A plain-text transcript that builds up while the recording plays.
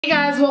Hey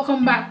guys,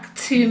 welcome back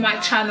to my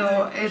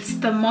channel. It's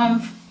the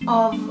month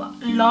of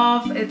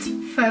love. It's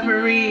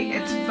February,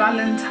 it's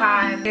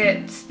Valentine,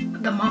 it's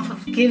the month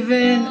of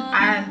giving,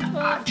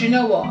 and do you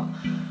know what,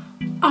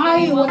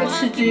 I wanted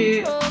to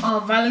do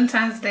a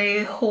Valentine's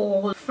Day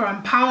haul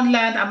from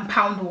Poundland and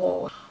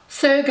Poundworld.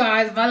 So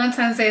guys,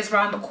 Valentine's Day is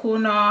around the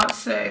corner,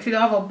 so if you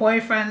don't have a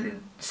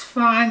boyfriend, it's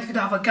fine. If you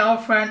don't have a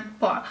girlfriend,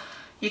 but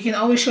you can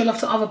always show love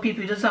to other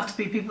people. It doesn't have to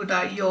be people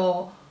that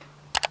you're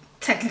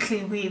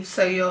technically with.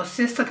 So your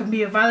sister can be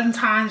your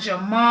Valentine's, your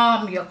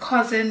mom, your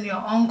cousin, your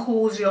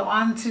uncles, your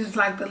aunties,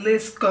 like the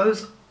list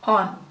goes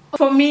on.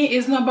 For me,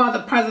 it's not about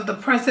the present. The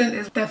present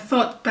is the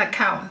thought that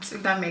counts,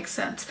 if that makes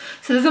sense.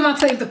 So it doesn't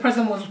matter if the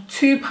present was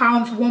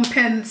 £2, 1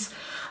 pence.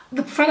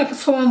 The fact that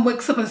someone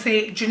wakes up and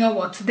say, do you know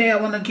what, today I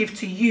want to give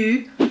to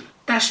you,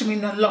 that should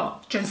mean a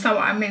lot. Do you understand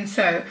what I mean?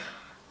 So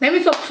let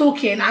me stop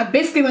talking. I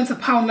basically went to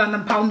Poundland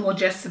and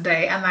Poundworld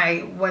yesterday and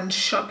I went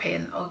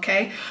shopping,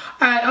 okay?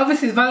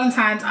 Obviously it's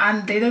Valentine's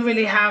and they don't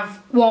really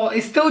have, well,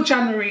 it's still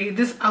January.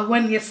 I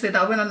went yesterday,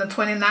 I went on the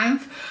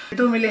 29th. They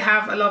don't really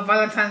have a lot of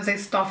Valentine's Day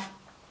stuff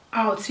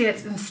out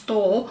yet in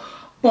store.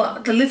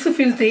 But the little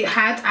things they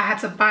had, I had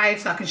to buy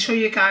so I can show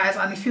you guys.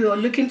 And if you're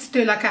looking to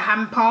do like a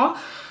hamper,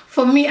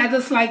 for me, I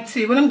just like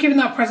to, when I'm giving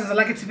out presents, I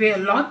like it to be a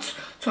lot.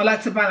 So I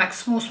like to buy like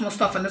small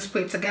stuff and just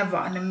put it together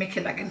and then make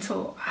it like into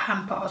a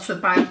hamper. So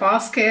buy a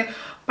basket,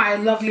 buy a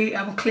lovely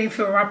clean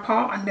feel wrapper,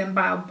 and then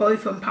buy a bow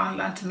from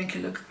Poundland to make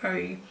it look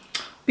very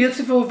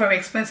beautiful, very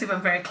expensive,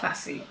 and very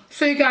classy.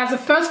 So you guys, the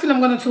first thing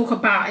I'm going to talk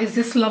about is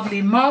this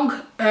lovely mug.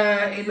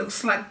 It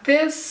looks like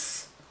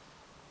this.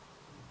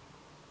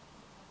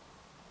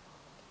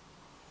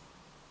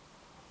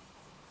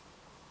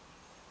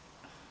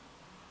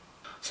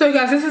 So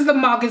guys, this is the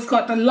mug. It's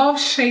got the love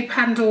shape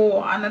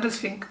handle and I just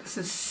think this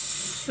is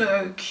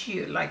so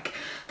cute. Like,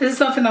 this is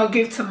something I'll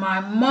give to my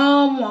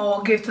mom or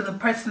I'll give to the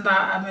person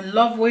that I'm in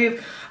love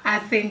with. I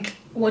think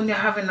when you're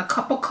having a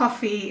cup of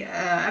coffee,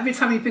 every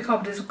time you pick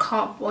up this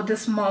cup or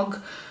this mug,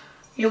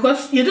 you're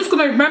just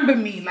gonna remember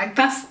me. Like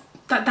that's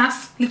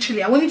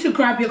literally, I want you to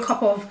grab your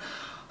cup of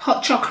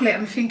hot chocolate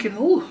and thinking,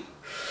 oh,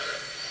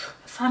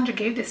 Sandra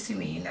gave this to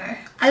me, you know.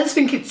 I just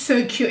think it's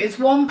so cute. It's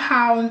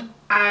 £1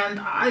 and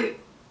I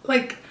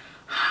like,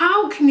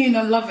 how can you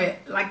not love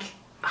it? Like,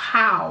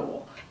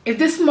 how? If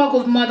this mug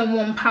was more than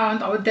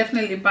 £1, I would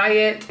definitely buy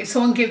it. If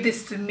someone gave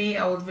this to me,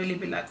 I would really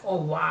be like,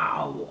 oh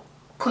wow.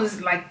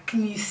 Because like,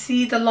 can you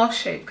see the love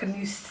shape? Can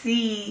you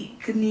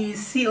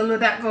see all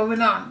of that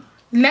going on?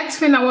 Next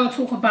thing I want to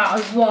talk about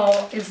as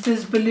well is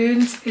these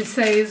balloons. It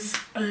says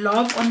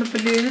love on the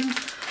balloon.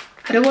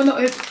 I don't want to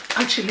open,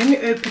 actually let me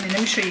open it, let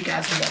me show you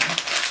guys one.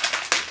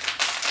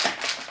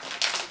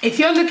 If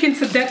you're looking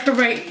to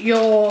decorate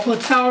your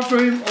hotel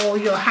room or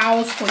your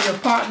house for your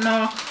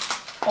partner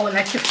or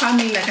like your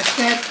family, like I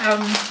said,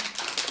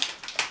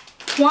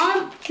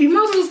 one, you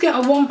might as well just get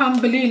a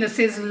 £1 balloon that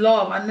says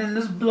love and then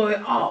just blow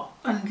it up.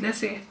 And let's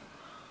see.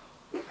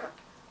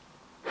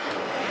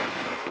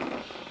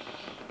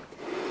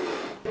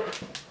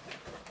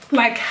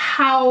 Like,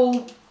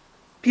 how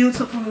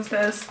beautiful is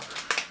this?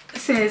 It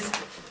says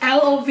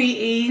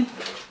LOVE.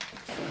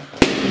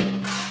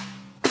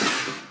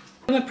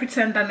 We're gonna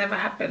pretend that never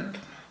happened.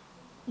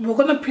 We're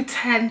gonna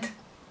pretend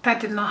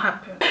that did not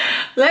happen.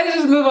 Let's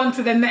just move on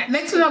to the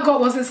next one I got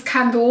was these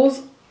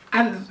candles.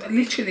 And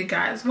literally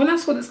guys, when I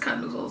saw these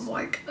candles, I was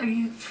like, are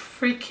you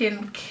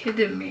freaking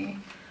kidding me?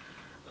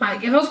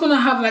 Like, if I was gonna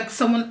have like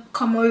someone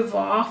come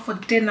over for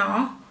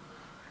dinner,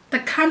 the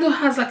candle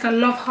has like a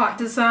love heart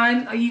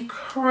design. Are you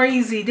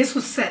crazy? This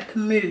will set the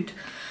mood.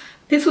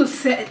 This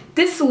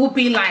will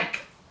be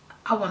like,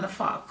 I wanna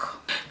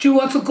fuck. Do you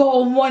want to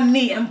go on one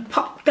knee and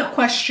pop the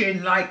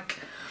question? Like,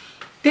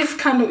 this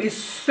candle is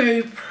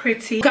so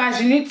pretty.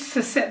 Guys, you need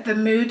to set the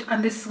mood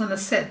and this is gonna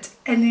set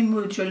any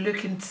mood you're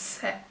looking to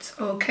set,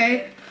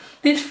 okay?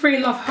 These 3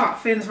 love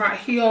heart things right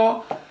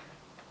here,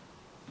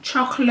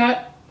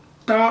 chocolate,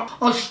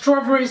 dark, or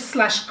strawberries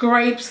 /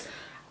 grapes,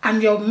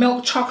 and your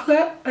milk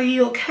chocolate. Are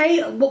you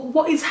okay?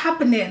 What is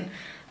happening?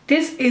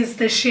 This is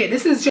the shit.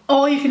 This is just,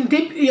 or you can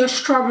dip your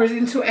strawberries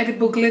into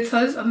edible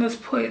glitters and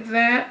just put it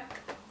there.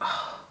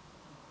 Oh,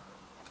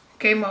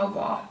 game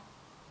over.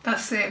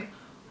 That's it.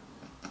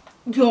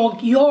 You're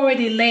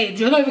already laid.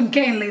 You're not even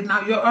getting laid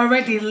now. You're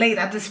already laid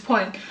at this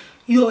point.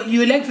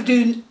 You're like to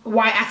do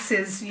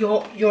y-axis.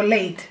 You're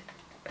laid.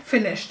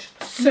 Finished.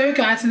 So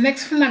guys, the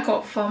next thing I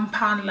got from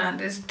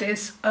Poundland is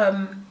this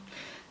kind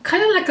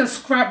of like a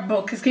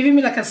scrapbook. It's giving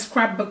me like a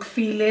scrapbook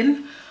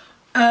feeling.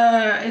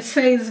 It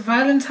says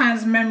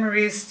Valentine's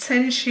memories,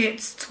 10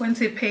 sheets,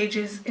 20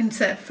 pages,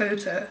 insert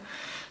photo.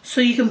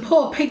 So you can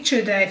put a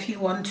picture there if you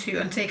want to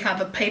and take out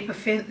the paper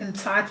thin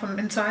inside from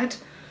inside.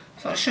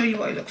 So I'll show you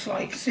what it looks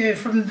like. So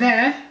from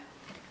there,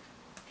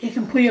 you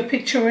can put your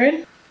picture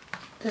in.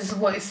 This is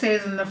what it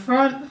says in the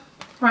front,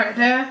 right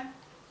there.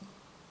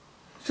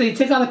 So you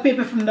take out the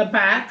paper from the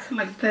back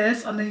like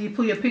this and then you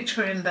put your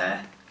picture in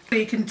there. So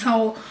you can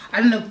tell, I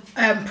don't know,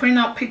 print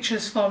out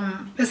pictures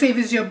from, let's say if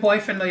it's your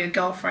boyfriend or your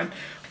girlfriend,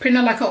 print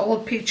out like an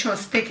old picture,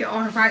 stick it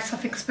on, write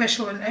something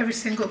special on every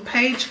single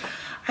page,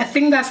 I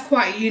think that's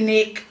quite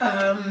unique.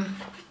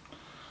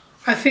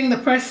 I think the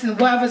person,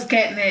 whoever's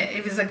getting it,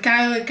 if it's a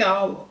guy or a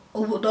girl,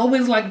 would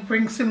always like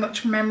bring so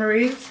much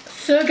memories.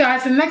 So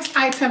guys, the next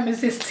item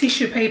is this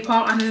tissue paper,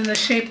 and in the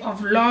shape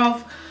of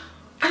love.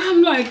 And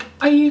I'm like,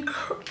 are you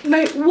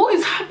like, what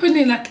is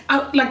happening? Like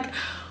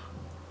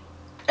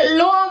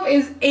love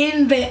is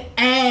in the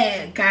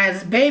air,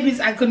 guys. Babies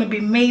are gonna be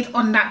made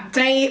on that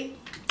day.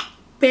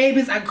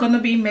 Babies are gonna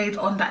be made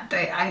on that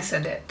day. I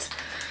said it.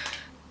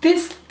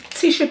 This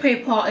tissue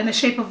paper in the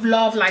shape of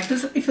love, like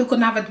this, if you're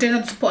gonna have a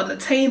dinner to put on the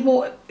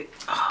table,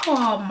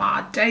 oh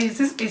my days,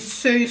 this is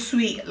so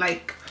sweet.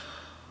 Like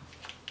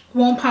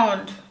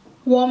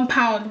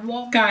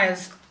 £1,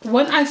 guys.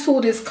 When I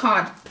saw this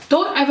card,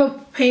 don't ever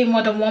pay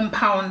more than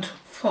 £1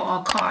 for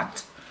a card.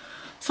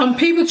 Some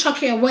people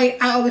chuck it away.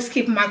 I always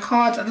keep my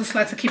cards. I just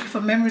like to keep it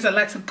for memories. I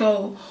like to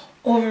go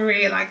over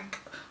it. Like,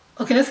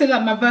 okay, let's say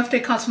like my birthday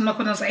cards from like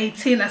when I was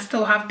 18, I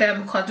still have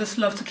them because I just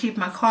love to keep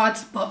my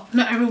cards, but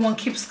not everyone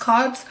keeps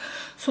cards.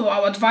 So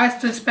I would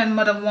advise to spend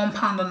more than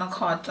 £1 on a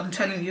card. I'm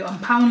telling you, and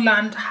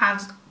Poundland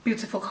has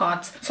beautiful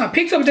cards. So I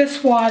picked up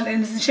this one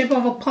in the shape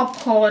of a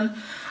popcorn.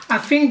 I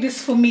think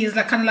this for me is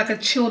like kind of like a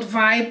chilled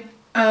vibe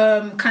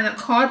kind of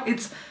card.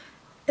 It's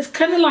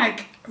kind of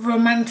like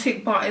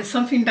romantic, but it's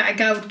something that a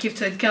guy would give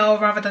to a girl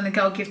rather than a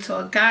girl give to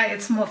a guy.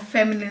 It's more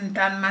feminine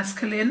than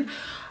masculine.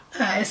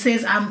 It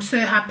says, I'm so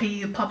happy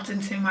you popped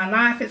into my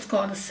life. It's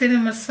got a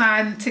cinema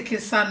sign,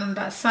 ticket sign on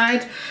that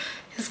side.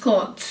 It's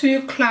got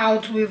 2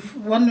 clouds with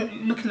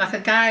one looking like a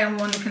guy and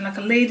one looking like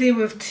a lady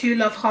with 2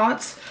 love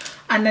hearts.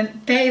 And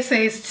then there it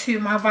says, to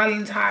my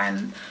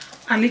Valentine.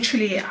 And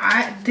literally,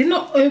 I did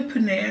not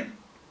open it,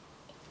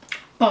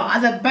 but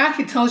at the back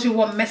it tells you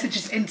what message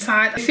is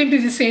inside. It simply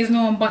just says,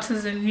 no one better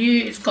than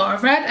you. It's got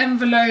a red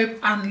envelope,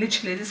 and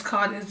literally this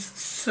card is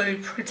so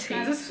pretty.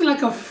 This is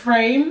like a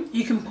frame.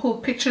 You can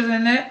put pictures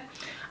in it.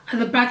 At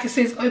the back it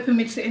says, open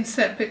me to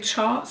insert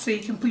picture, so you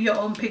can put your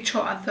own picture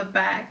at the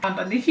back.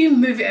 And if you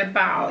move it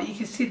about, you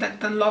can see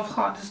that the love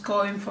heart is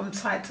going from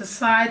side to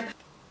side.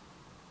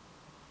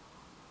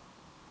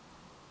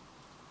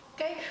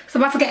 Okay, so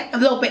I'm about to get a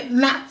little bit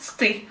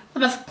nasty.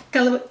 I'm about to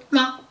get a little bit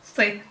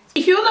nasty.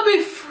 If you wanna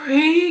be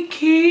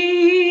freaky,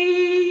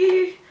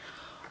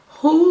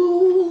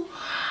 ooh,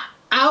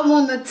 I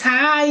wanna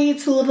tie you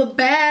to the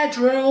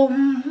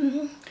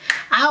bedroom.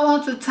 I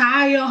want to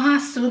tie your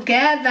hands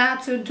together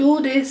to do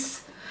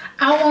this.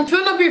 I want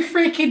you to be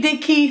freaky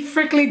dicky,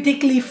 frickly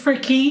dickly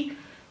freaky.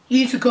 You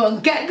need to go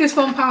and get this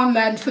from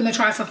Poundland if you want to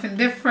try something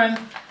different.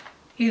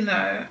 You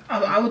know,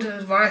 I wouldn't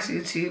advise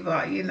you to,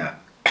 but you know,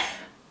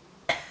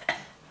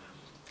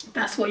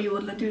 that's what you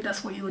want to do.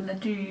 That's what you want to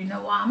do. You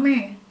know what I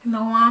mean? You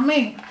know what I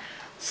mean?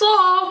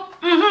 So,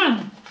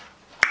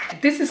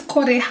 this is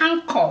called a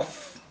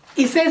handcuff.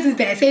 It says it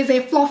there. It says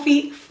a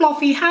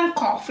fluffy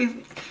handcuff.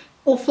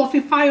 Or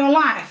fluffify your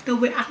life. They'll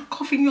be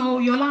handcuffing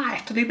your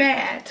life to the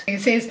bed.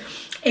 It says,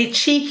 a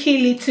cheeky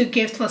little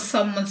gift for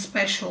someone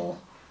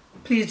special.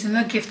 Please do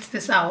not gift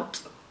this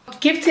out.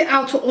 Gift it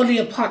out to only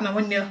your partner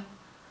when you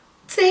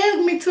take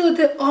me to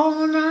the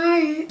all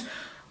night.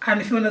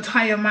 And if you want to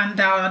tie your man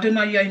down, I don't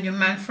know, you're in your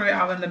man for it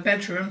out in the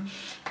bedroom,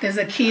 there's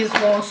a key as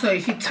well. So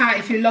if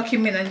you lock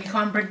him in and you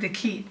can't break the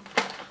key,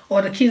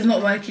 or the key is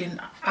not working,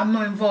 I'm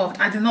not involved.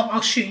 I did not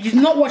ask you. You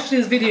did not watch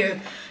this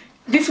video.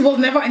 This was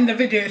never in the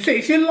video. So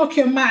if you lock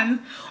your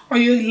man or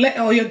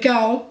your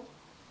girl,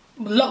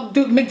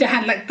 make their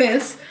hand like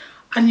this,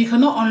 and you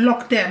cannot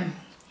unlock them,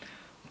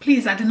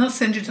 please, I did not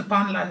send you to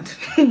Poundland.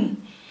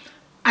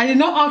 I did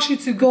not ask you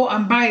to go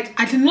and buy it.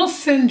 I did not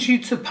send you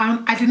to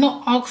Pound. I did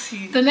not ask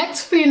you. The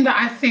next thing that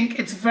I think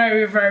it's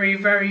very, very,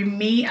 very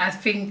me, I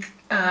think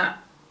a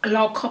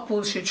lot of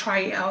couples should try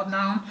it out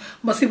now.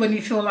 But see, when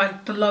you feel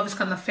like the love is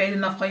kind of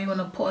fading off or you want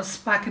to put a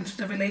spark into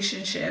the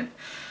relationship,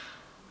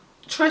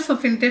 try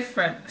something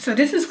different. So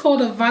this is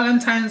called a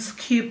Valentine's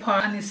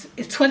coupon, and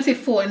it's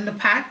 24 in the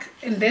pack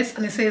in this,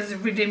 and it says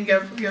redeem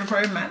your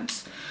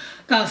romance.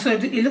 Now, so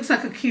it looks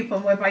like a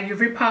coupon whereby you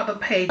rip out the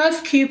page.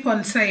 First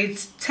coupon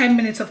says 10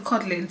 minutes of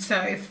cuddling. So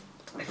if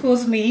it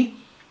was me,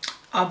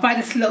 I'll buy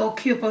this little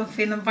coupon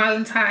thing on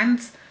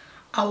Valentine's.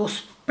 I will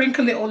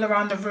sprinkle it all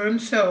around the room.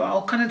 So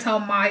I'll kind of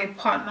tell my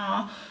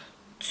partner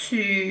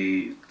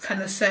to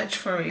kind of search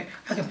for it.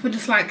 I can put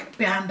this like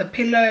behind the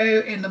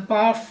pillow, in the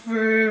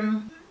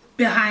bathroom,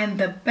 behind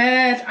the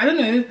bed. I don't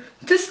know.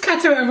 Just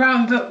scatter it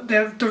around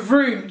the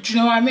room. Do you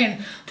know what I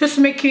mean? Just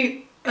make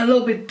it a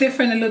little bit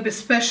different, a little bit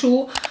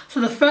special.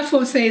 So the first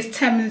one says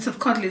 10 minutes of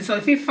cuddling. So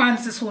if he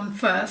finds this one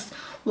first,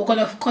 we're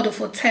gonna cuddle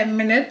for 10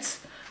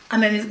 minutes,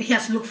 and then he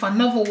has to look for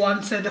another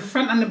one. So the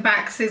front and the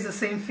back says the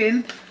same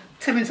thing: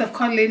 10 minutes of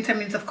cuddling, 10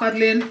 minutes of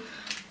cuddling,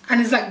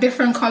 and it's like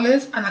different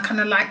colors, and I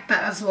kind of like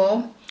that as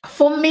well.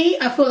 For me,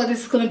 I feel like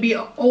this is gonna be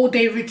an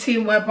all-day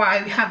routine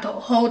whereby we have the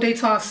whole day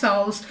to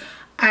ourselves.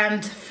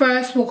 And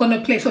first we're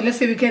gonna play. So let's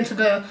say we get into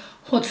the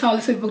hotel.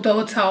 Let's say we book the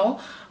hotel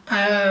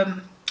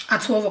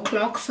at 12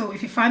 o'clock. So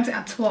if he finds it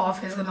at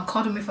 12, he's gonna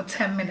cuddle me for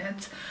 10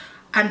 minutes.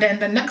 And then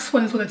the next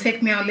one is gonna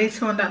take me out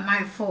later on that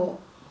night for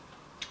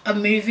a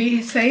movie,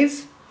 he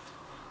says.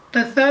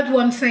 The third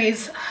one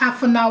says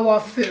half an hour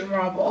foot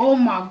rub. Oh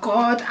my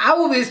god, I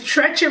will be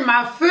stretching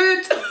my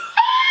foot.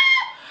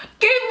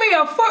 Give me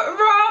a foot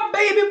rub,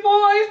 baby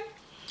boy.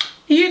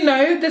 You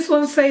know, this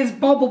one says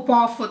bubble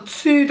bath for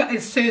 2. That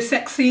is so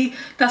sexy.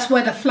 That's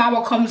where the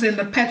flower comes in,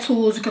 the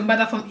petals. You can buy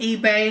that from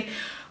eBay,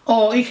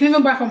 or you can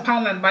even buy from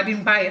Poundland, but I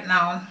didn't buy it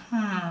now.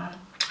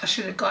 I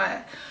should have got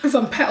it. Put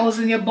some petals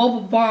in your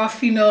bubble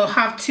bath, you know,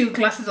 have 2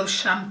 glasses of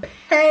champagne.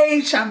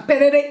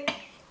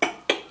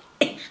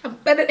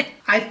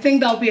 I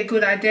think that would be a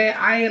good idea.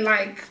 I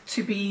like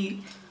to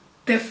be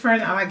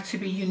different, I like to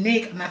be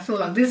unique, and I feel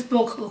like this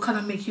book will kind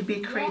of make you be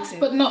creative. Last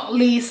but not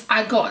least,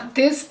 I got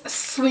this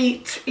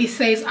sweet. It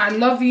says I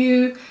love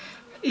you.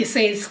 It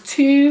says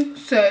to,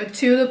 so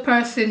to the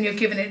person you're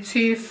giving it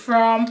to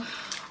from.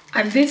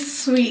 And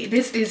this sweet,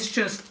 this is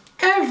just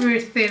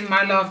everything,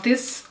 my love.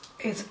 This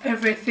is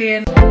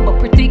everything. But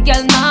pretty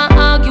girl nah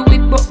argue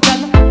with broke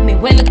girl. Me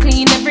well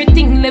clean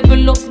everything,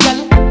 level up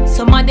girl.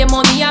 Some of them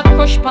money I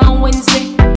crush on Wednesday.